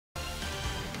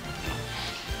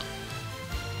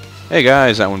Hey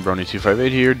guys, that one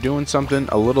Brony258 here, doing something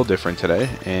a little different today,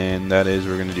 and that is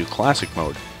we're going to do Classic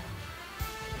Mode.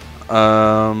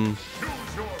 The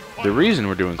reason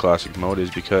we're doing Classic Mode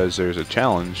is because there's a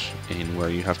challenge in where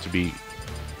you have to beat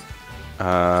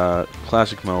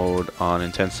Classic Mode on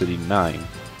Intensity 9,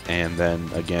 and then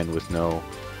again with no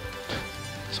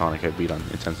Sonic I beat on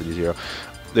Intensity 0.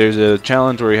 There's a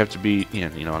challenge where you have to beat, you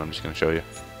know what, I'm just going to show you.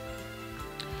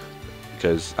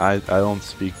 Because I don't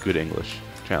speak good English.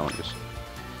 Challenges.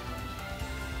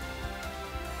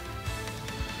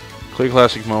 Clear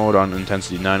Classic Mode on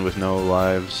Intensity 9 with no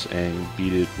lives and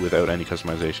beat it without any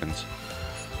customizations.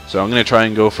 So I'm going to try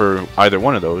and go for either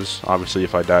one of those. Obviously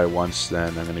if I die once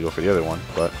then I'm going to go for the other one.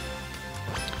 But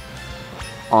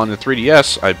on the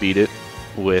 3DS I beat it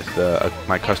with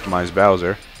my customized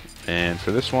Bowser. And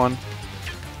for this one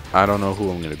I don't know who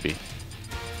I'm going to be.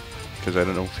 Because I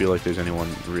don't feel like there's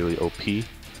anyone really OP.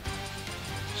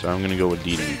 So I'm going to go with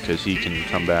Dedede because he can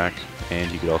come back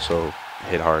and he could also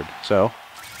hit hard. So,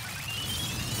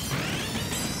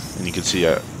 and you can see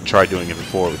I tried doing it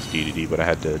before with Dedede, but I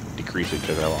had to decrease it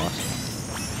because I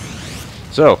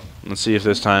lost. So, let's see if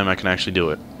this time I can actually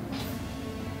do it.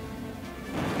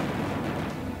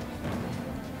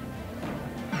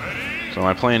 So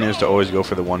my plan is to always go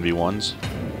for the 1v1s,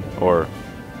 or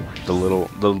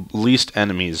the least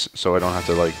enemies, so I don't have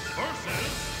to like.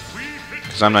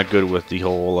 Because I'm not good with the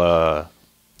whole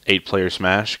 8-player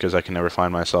smash, because I can never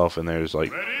find myself and there's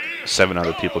like 7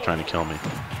 other people trying to kill me.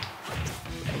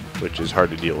 Which is hard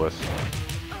to deal with.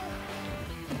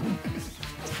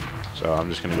 So I'm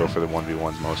just going to go for the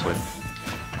 1v1s mostly.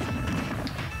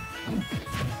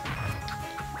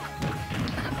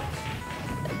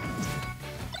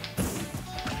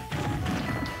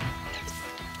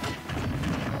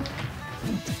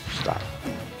 Stop.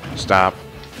 Stop.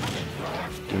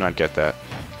 Do not get that.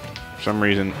 For some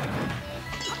reason.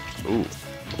 Ooh.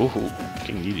 Ooh.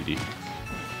 King Dedede.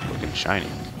 Looking shiny.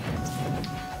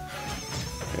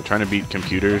 Yeah, trying to beat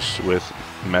computers with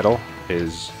metal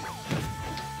is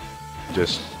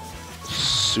just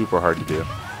super hard to do.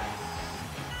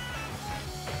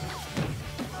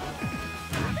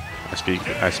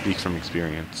 I speak from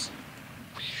experience.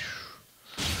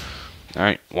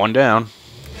 Alright, one down.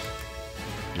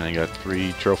 And I got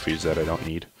 3 trophies that I don't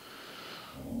need.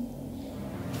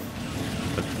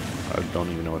 I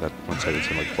don't even know what that one said. It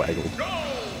sounded like waggled.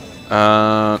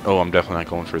 Oh, I'm definitely not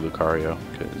going for Lucario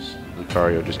because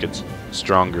Lucario just gets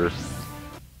stronger.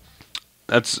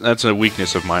 That's a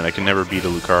weakness of mine. I can never beat a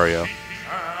Lucario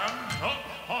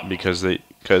because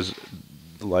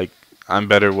like I'm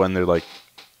better when they're like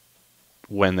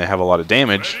when they have a lot of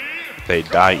damage, they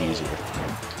die easier.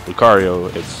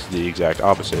 Lucario, it's the exact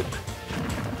opposite.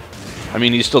 I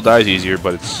mean, he still dies easier,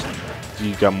 but it's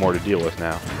you've got more to deal with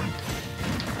now.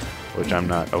 Which I'm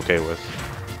not okay with.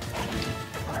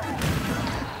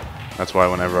 That's why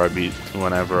whenever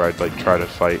I'd like try to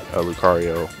fight a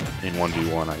Lucario in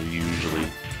 1v1, I usually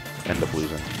end up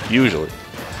losing. Usually.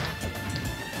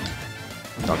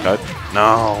 Dunk Hunt?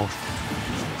 No!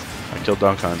 I killed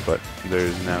Dunk Hunt, but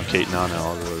there's now Kate Nana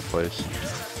all over the place.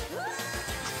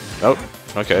 Oh,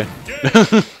 okay.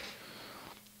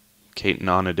 Kate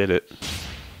Nana did it.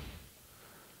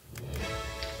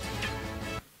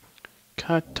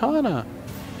 Katana!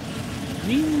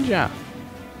 Ninja!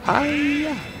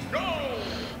 Hiya!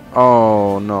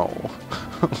 Oh no.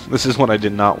 This is what I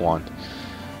did not want.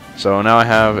 So now I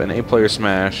have an 8-player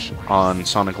smash on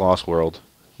Sonic Lost World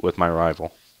with my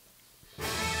rival.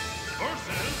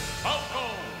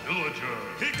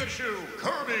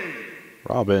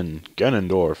 Robin,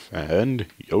 Ganondorf, and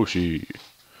Yoshi.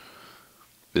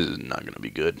 This is not going to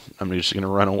be good. I'm just going to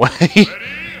run away.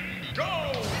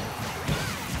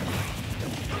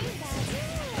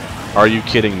 Are you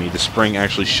kidding me? The spring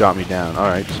actually shot me down.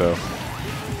 Alright, so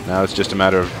now it's just a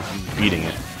matter of beating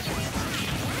it.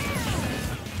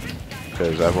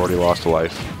 Because I've already lost a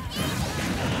life.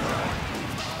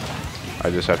 I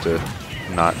just have to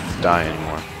not die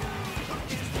anymore.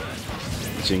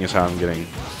 Seeing as how I'm getting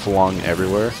flung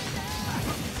everywhere,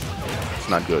 it's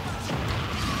not good.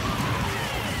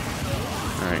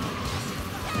 Alright.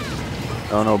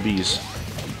 Oh no, bees.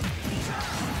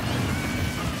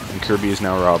 And Kirby is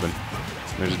now Robin.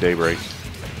 There's a daybreak.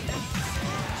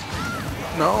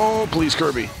 No, please,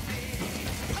 Kirby.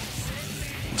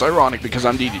 It's ironic because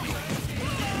I'm Dedede.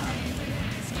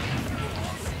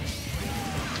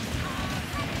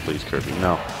 Please, Kirby,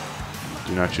 no.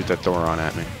 Do not shoot that Thoron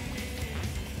at me.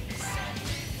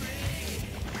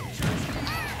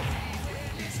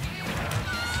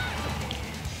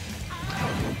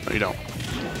 No, you don't.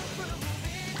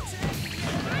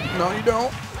 No, you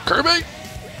don't. Kirby!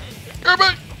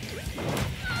 Kirby!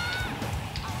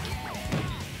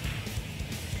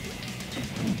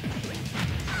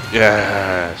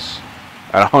 Yes!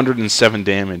 At 107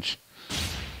 damage.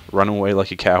 Run away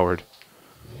like a coward.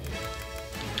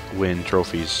 Win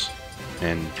trophies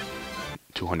and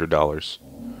 $200.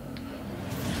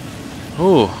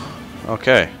 Ooh,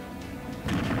 okay.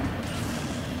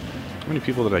 How many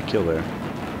people did I kill there?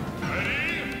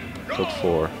 Killed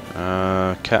 4.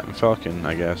 Cat and Falcon,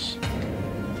 I guess.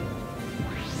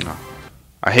 No.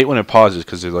 I hate when it pauses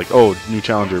because they're like, oh, new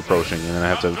challenger approaching, and then I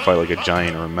have to fight like a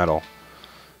giant or a metal,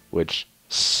 which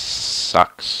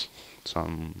sucks. So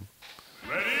I'm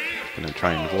gonna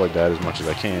try and avoid that as much as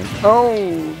I can.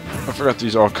 Oh, I forgot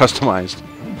these are all customized.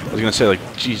 I was gonna say, like,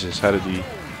 Jesus, how did he?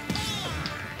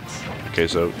 Okay,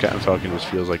 so Cat and Falcon just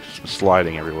feels like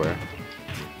sliding everywhere.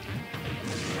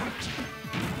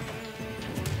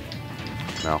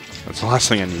 No, that's the last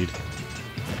thing I need.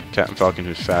 Cat and Falcon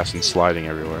who's fast and sliding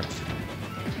everywhere.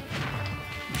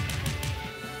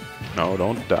 No,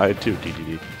 don't die too,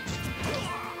 DDD.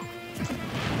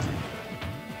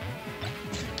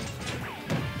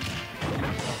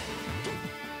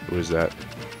 Who is that?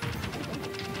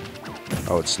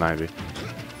 Oh, it's Snivy.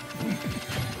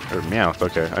 Or Meowth,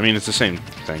 okay. I mean, it's the same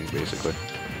thing, basically.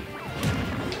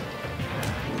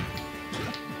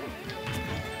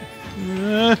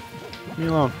 Leave me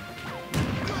alone.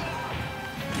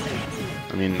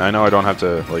 I mean, I know I don't have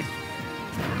to, like,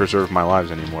 preserve my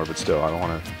lives anymore, but still, I don't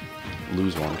want to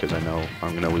lose one, because I know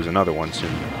I'm going to lose another one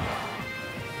soon.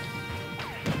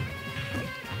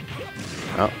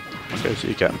 Oh, okay, see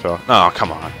you, Cat and Falcon. Oh,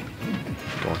 come on.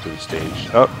 Going through the stage.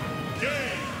 Oh.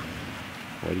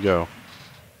 Way to go.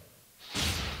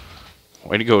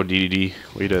 Way to go, DDD.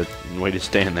 Way to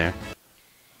stand there.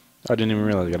 I didn't even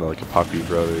realize I got like a Poppy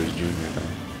Brothers Junior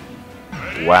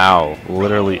thing. Wow,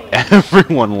 literally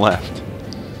everyone left.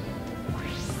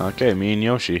 Okay, me and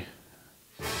Yoshi.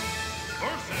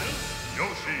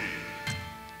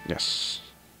 Yes.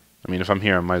 I mean, if I'm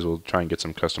here, I might as well try and get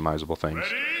some customizable things.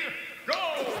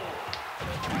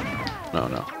 No,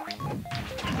 no.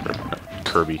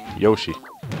 Kirby. Yoshi.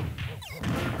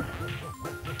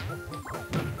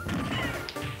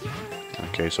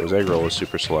 Okay, so his egg roll is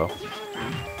super slow.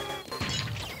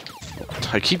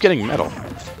 I keep getting metal.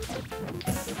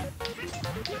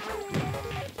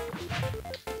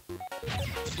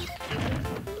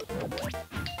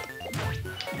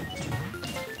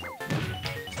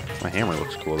 My hammer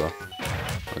looks cool though.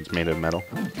 It's made of metal.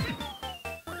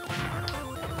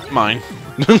 Mine.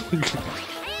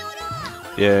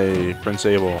 Yay, Prince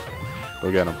Abel.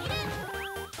 Go get him.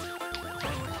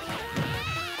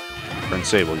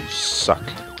 Prince Abel, you suck.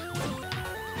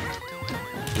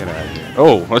 Get out of here.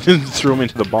 Oh, I didn't throw him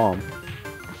into the bomb.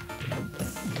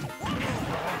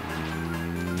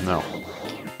 No.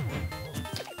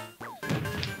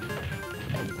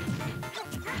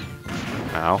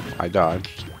 Ow, I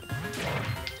dodged.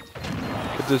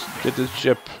 Get this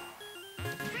ship.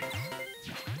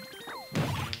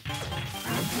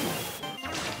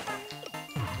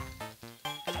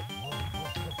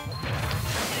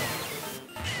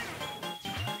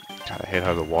 God, I hate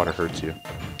how the water hurts you.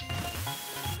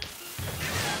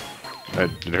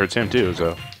 It hurts him too,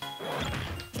 so.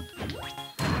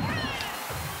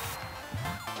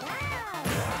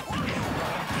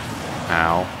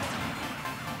 Ow.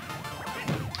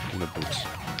 In the boots.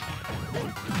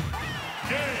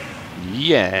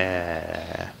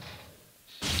 Yeah.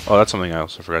 Oh, that's something I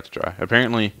also forgot to try.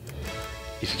 Apparently,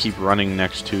 if you keep running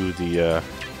next to the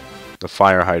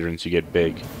fire hydrants, you get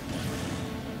big.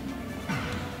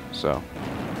 So,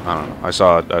 I don't know. I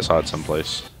saw it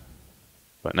someplace.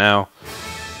 But now,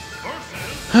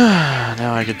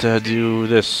 now I get to do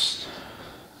this.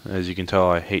 As you can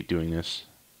tell, I hate doing this.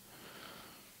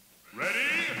 Ready,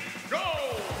 go!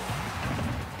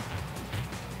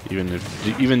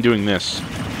 Even doing this,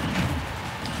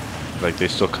 like they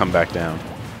still come back down.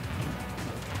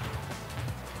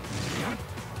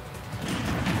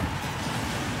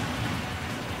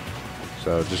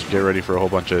 So just get ready for a whole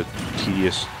bunch of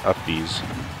tedious up Bs,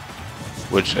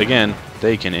 which again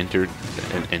they can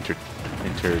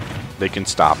they can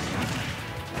stop.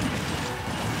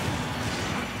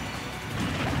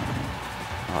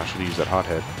 Oh, I should have used that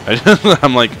hothead.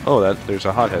 I'm like, oh, there's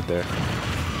a hothead there.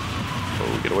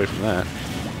 Oh, get away from that.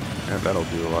 Yeah, that'll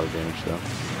do a lot of damage though.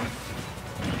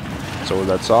 So with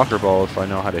that soccer ball, if I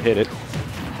know how to hit it.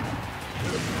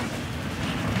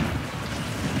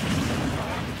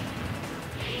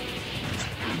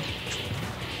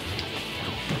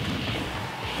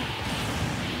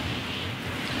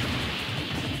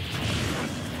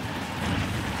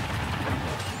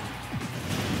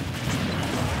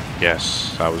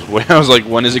 Yes, I was like,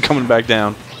 when is it coming back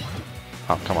down?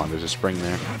 Oh, come on, there's a spring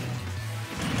there.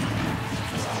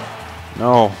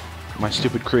 No, my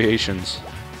stupid creations.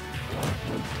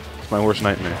 It's my worst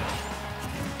nightmare.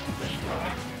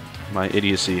 My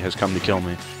idiocy has come to kill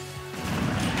me.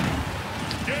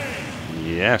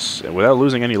 Yes, without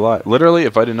losing any life. Literally,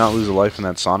 if I did not lose a life in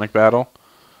that Sonic battle,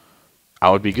 I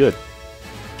would be good.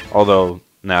 Although,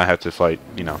 now I have to fight,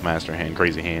 you know, Master Hand,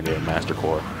 Crazy Hand, and Master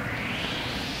Core.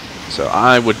 So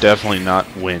I would definitely not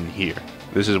win here.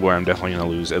 This is where I'm definitely going to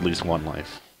lose at least one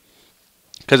life.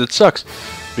 Because it sucks.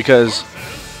 Because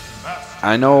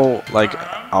I know, like,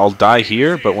 I'll die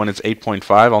here, but when it's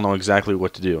 8.5, I'll know exactly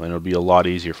what to do, and it'll be a lot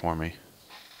easier for me.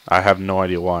 I have no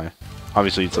idea why.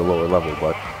 Obviously, it's a lower level,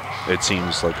 but it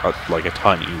seems like a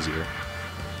ton easier.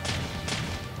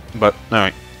 But,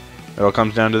 alright. It all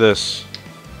comes down to this.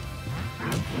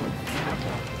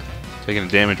 Taking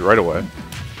the damage right away.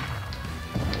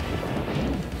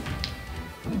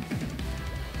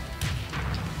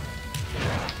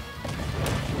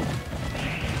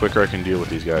 The quicker I can deal with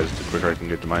these guys, the quicker I can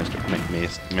get to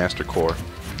Master Core.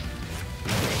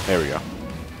 There we go.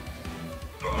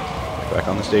 Get back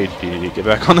on the stage, PDD. Get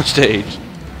back on the stage.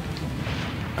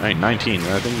 Alright, 19.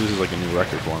 I think this is like a new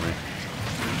record for me.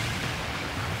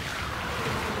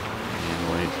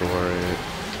 Wait for it.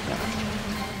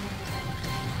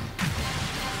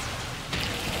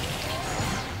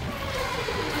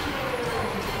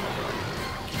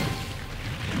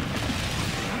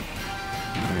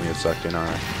 Sucked in,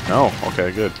 alright. No,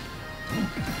 okay, good.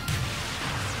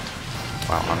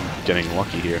 Wow, I'm getting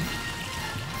lucky here.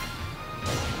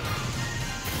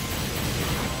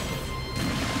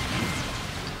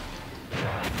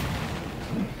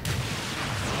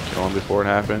 Kill him before it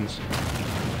happens.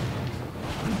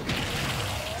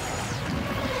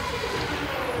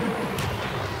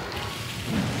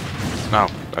 No,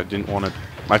 I didn't want to.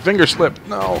 My finger slipped.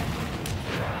 No.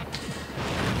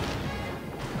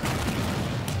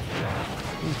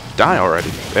 Die already.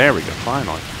 There we go,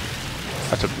 finally.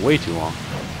 That took way too long.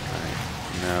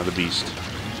 Alright, now the beast.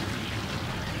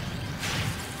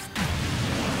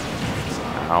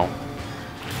 Ow.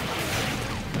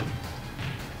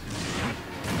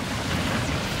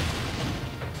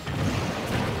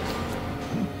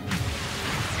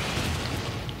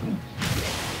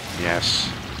 Yes.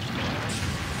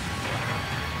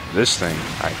 This thing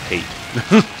I hate.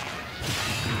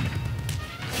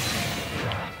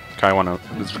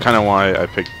 That's kind of why I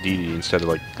picked DD instead of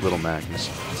like Little Mac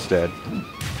instead,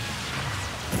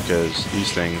 because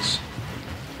these things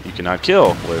you cannot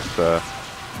kill with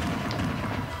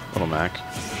Little Mac.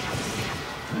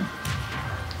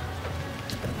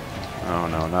 Oh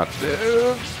no, not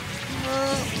this.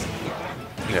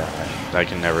 Yeah, I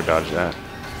can never dodge that.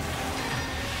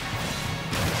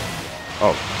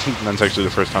 Oh, that's actually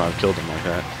the first time I've killed him like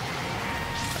that.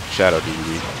 Shadow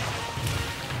DD.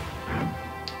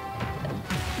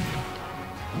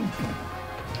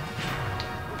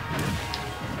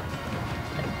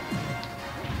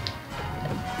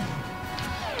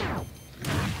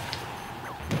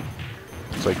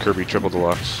 It's like Kirby Triple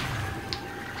Deluxe.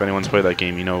 If anyone's played that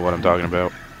game, you know what I'm talking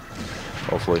about.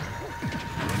 Hopefully.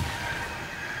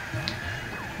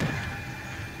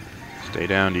 Stay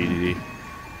down, DDD.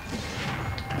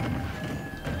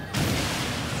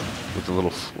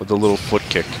 With the little foot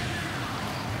kick.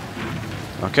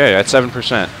 Okay, at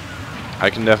 7%. I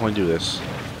can definitely do this.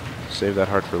 Save that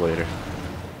heart for later.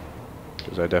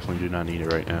 Because I definitely do not need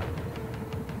it right now.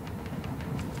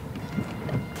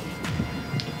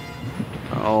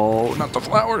 Oh, not the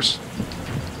flowers!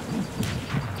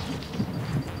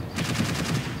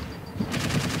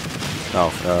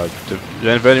 Oh,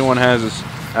 if anyone has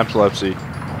epilepsy,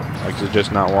 I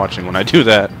suggest not watching when I do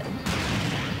that.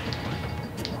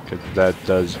 Because that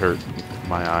does hurt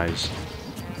my eyes.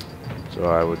 So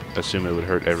I would assume it would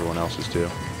hurt everyone else's too.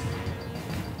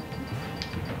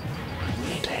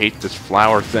 I hate this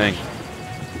flower thing.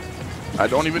 I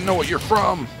don't even know what you're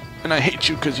from! And I hate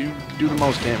you because you do the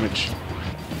most damage.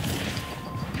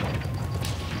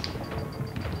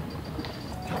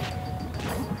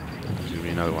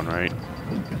 Another one, right?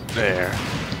 There.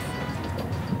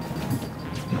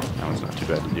 That one's not too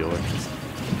bad to deal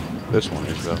with. This one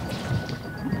is, though.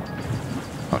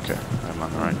 Okay, I'm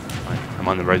on the right. I'm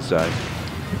on the right side.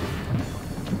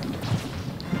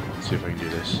 Let's see if I can do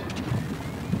this.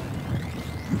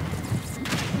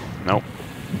 Nope.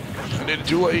 I did it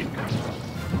too late.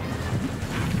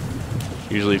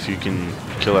 Usually if you can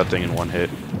kill that thing in one hit,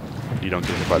 you don't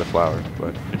get hit by the flower.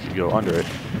 But if you go under it,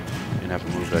 and have a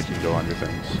move that can go under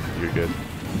things, you're good.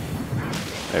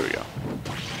 There we go.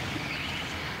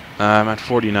 I'm at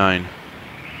 49.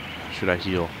 Should I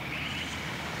heal?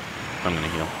 I'm gonna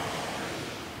heal.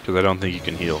 Because I don't think you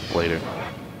can heal later.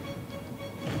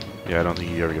 Yeah, I don't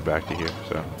think you ever get back to here,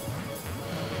 so.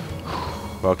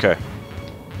 Okay.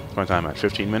 What's my time at?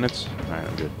 15 minutes? Alright,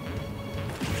 I'm good.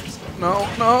 No,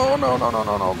 no, no, no, no,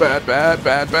 no, no. Bad, bad,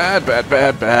 bad, bad, bad,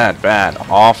 bad, bad, bad.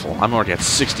 Awful. I'm already at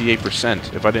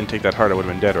 68%. If I didn't take that heart, I would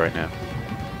have been dead right now.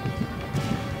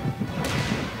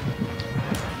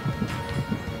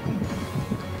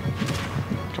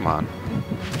 Come on.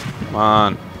 Come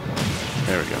on.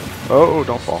 There we go. Oh,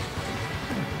 don't fall.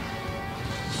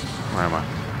 Where am I?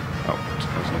 Oh,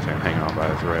 I was going to say I'm hanging on by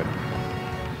a thread.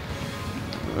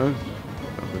 Don't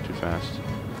go too fast.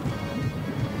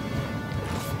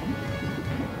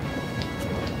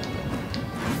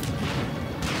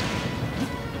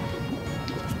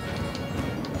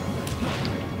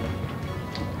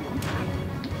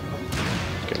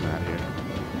 Getting out of here.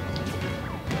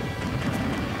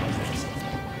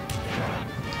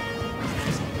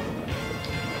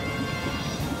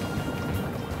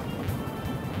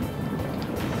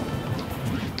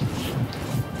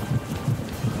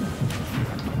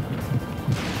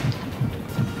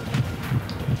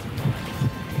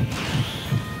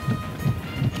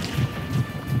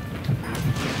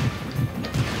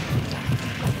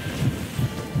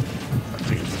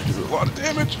 A lot of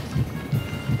damage.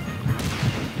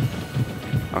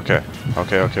 Okay.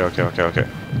 Okay, okay, okay, okay, okay.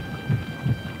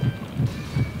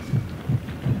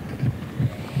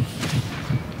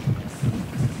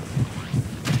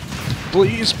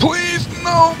 Please, please,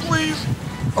 no, please.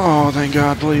 Oh, thank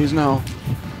God, please, no.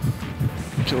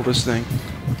 Kill this thing.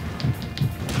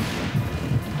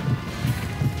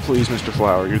 Please, Mr.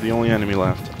 Flower, you're the only enemy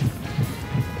left.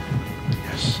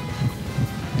 Yes.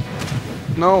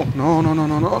 No, no, no, no,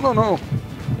 no, no, no, no.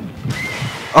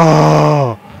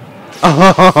 Oh!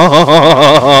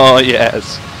 Oh,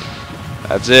 yes.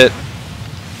 That's it.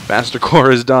 Master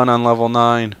Core is done on level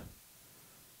 9.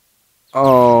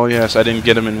 Oh, yes, I didn't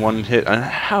get him in one hit.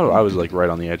 How I was like right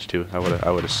on the edge too. I would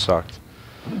have sucked.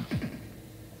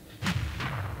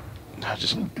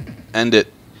 Just end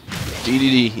it.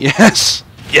 DDD. Yes.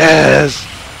 Yes.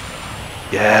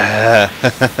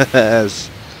 Yes.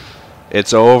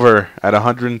 It's over at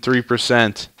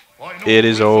 103%. It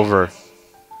is over.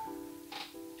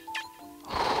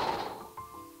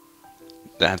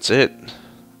 That's it.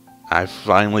 I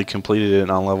finally completed it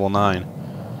on level 9.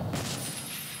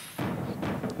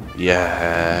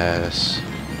 Yes.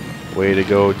 Way to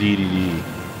go, DDD.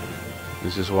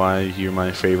 This is why you're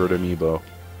my favorite amiibo.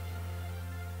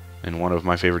 And one of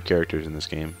my favorite characters in this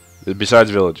game. Besides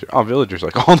Villager. Oh, Villager's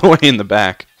like all the way in the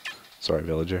back. Sorry,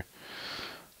 Villager.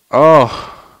 Oh.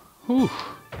 Whew.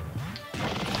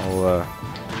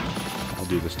 I'll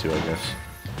do this too, I guess.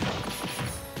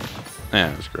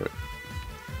 Yeah, screw it.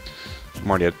 I'm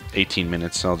already at 18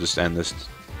 minutes, so I'll just end this.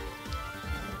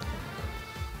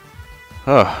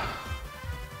 Oh.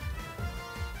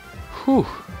 Whew.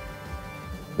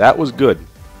 That was good.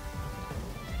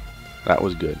 That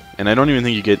was good. And I don't even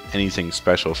think you get anything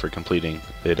special for completing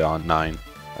it on 9.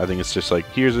 I think it's just like,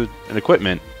 here's an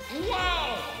equipment.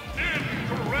 Wow!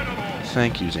 Incredible!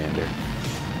 Thank you, Xander.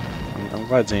 I'm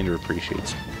glad Xander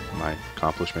appreciates my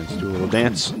accomplishments. Do a little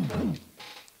dance.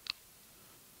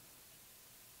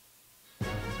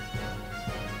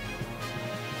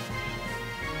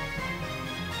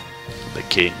 The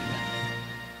king.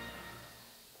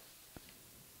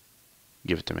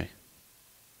 Give it to me.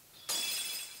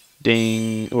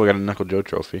 Ding! Oh, I got a Knuckle Joe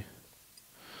trophy.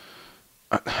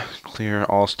 Clear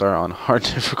All-Star on hard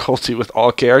difficulty with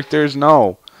all characters?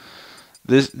 No.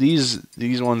 These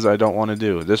ones I don't want to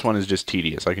do. This one is just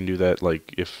tedious. I can do that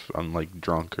like if I'm like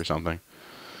drunk or something.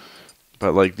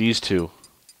 But like these two,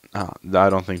 I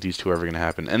don't think these two are ever gonna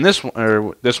happen. And this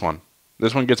one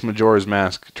gets Majora's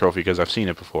Mask trophy because I've seen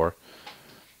it before.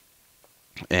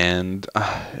 And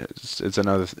it's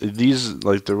another. These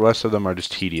like the rest of them are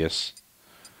just tedious.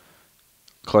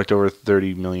 Collect over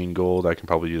 30 million gold. I can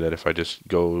probably do that if I just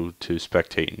go to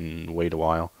spectate and wait a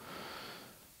while.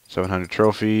 700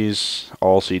 trophies,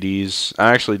 all CDs.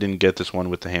 I actually didn't get this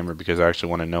one with the hammer because I actually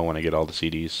want to know when I get all the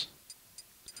CDs.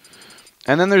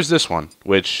 And then there's this one,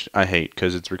 which I hate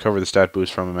because it's recover the stat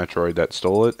boost from a Metroid that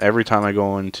stole it. Every time I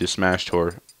go into Smash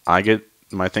Tour, I get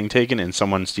my thing taken and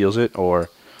someone steals it, or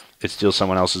it steals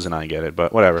someone else's and I get it,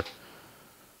 but whatever.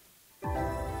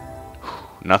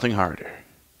 Nothing harder.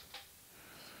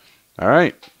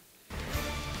 Alright.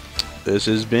 This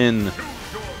has been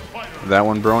That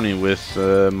One Brony with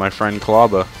my friend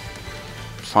Klaba.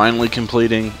 Finally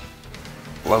completing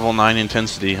level 9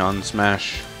 intensity on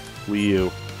Smash Wii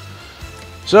U.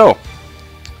 So,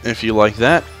 if you like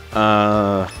that,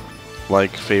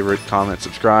 like, favorite, comment,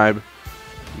 subscribe.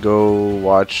 Go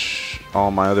watch all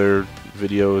my other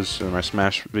videos, or my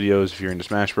Smash videos if you're into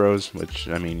Smash Bros, which,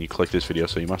 I mean, you click this video,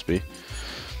 so you must be.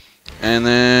 And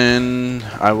then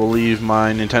I will leave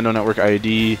my Nintendo Network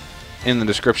ID in the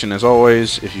description as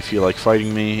always if you feel like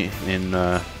fighting me in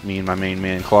me and my main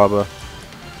man Klaba.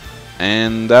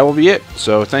 And that will be it.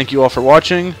 So thank you all for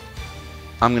watching.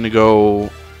 I'm gonna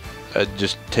go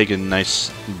just take a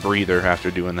nice breather after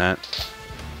doing that.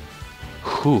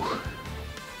 Whew.